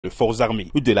les forces armées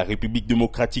de la République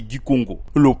démocratique du Congo.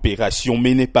 L'opération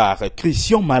menée par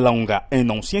Christian Malanga, un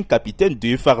ancien capitaine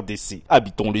de FARDC,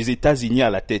 habitant les États-Unis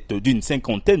à la tête d'une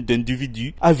cinquantaine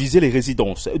d'individus, a visé les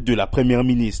résidences de la première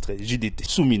ministre JDT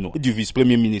Soumino, du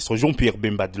vice-premier ministre Jean-Pierre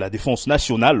Bemba de la Défense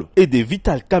nationale et de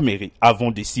Vital Kamerhe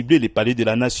avant de cibler les palais de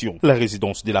la nation. La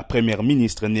résidence de la première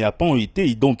ministre n'a pas été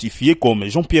identifiée comme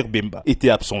Jean-Pierre Bemba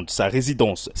était absent de sa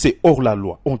résidence. Ces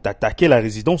hors-la-loi ont attaqué la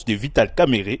résidence de Vital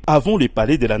Kamerhe avant les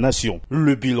palais de la nation.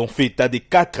 Le bilan fait état de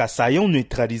 4 assaillants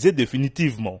neutralisés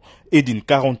définitivement et d'une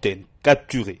quarantaine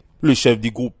capturés. Le chef du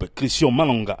groupe, Christian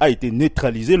Malanga, a été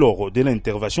neutralisé lors de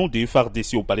l'intervention des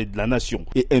FARDC au palais de la nation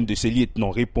et un de ses lieutenants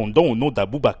répondant au nom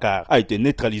d'Aboubacar a été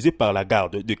neutralisé par la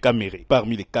garde de Kamerhe.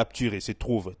 Parmi les capturés se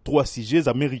trouvent 3 sujets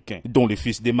américains, dont le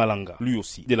fils de Malanga, lui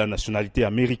aussi de la nationalité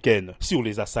américaine. Sur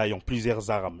les assaillants,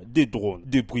 plusieurs armes, des drones,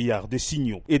 des brouillards, des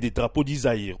signaux et des drapeaux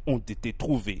d'Isaïr ont été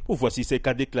trouvés. Voici ce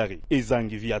qu'a déclaré Ezang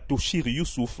via Toshir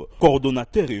Youssouf,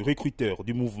 coordonnateur et recruteur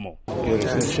du mouvement.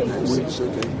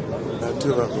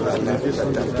 La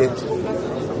target du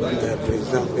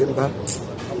président Bemba,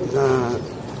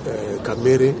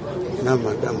 Kamerhe,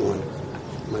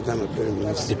 madame la première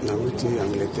ministre, na wuti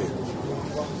Angleterre.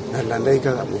 Na landa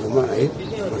ika mouvement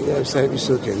ya sa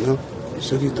biso que non,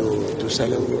 soki to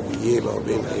sala oublier ba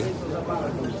Bemba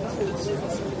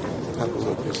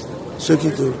comme président. Soki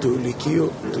to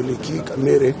liki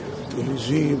Kamerhe, to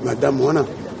lui madame wana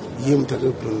yim ta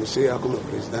prononcer comme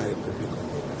président de la République.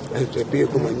 Elle peut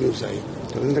comme news aí.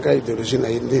 Tunataka idéologie na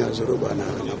yindi ya zoroba na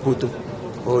Puto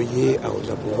oye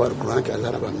au pouvoir courant que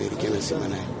azara ba américain na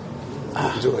simana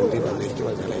zo ndi ba américain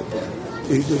ba zala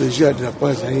idéologie de la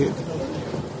paz aí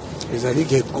ezali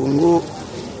que Congo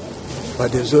pas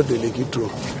des ordres de l'équitro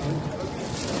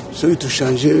ceux qui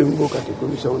changer mboka que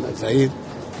commission na Zaïre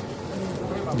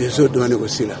des ordres de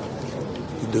négocier là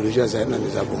idéologie za na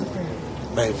nzabo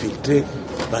ba infiltrer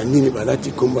ba nini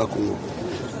balati komba Congo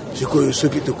ceux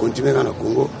qui te continuer dans le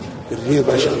Congo rien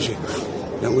va changer.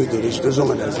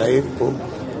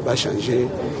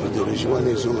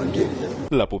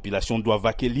 La population doit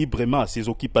vaquer librement à ses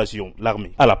occupations.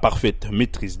 L'armée a la parfaite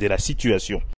maîtrise de la situation.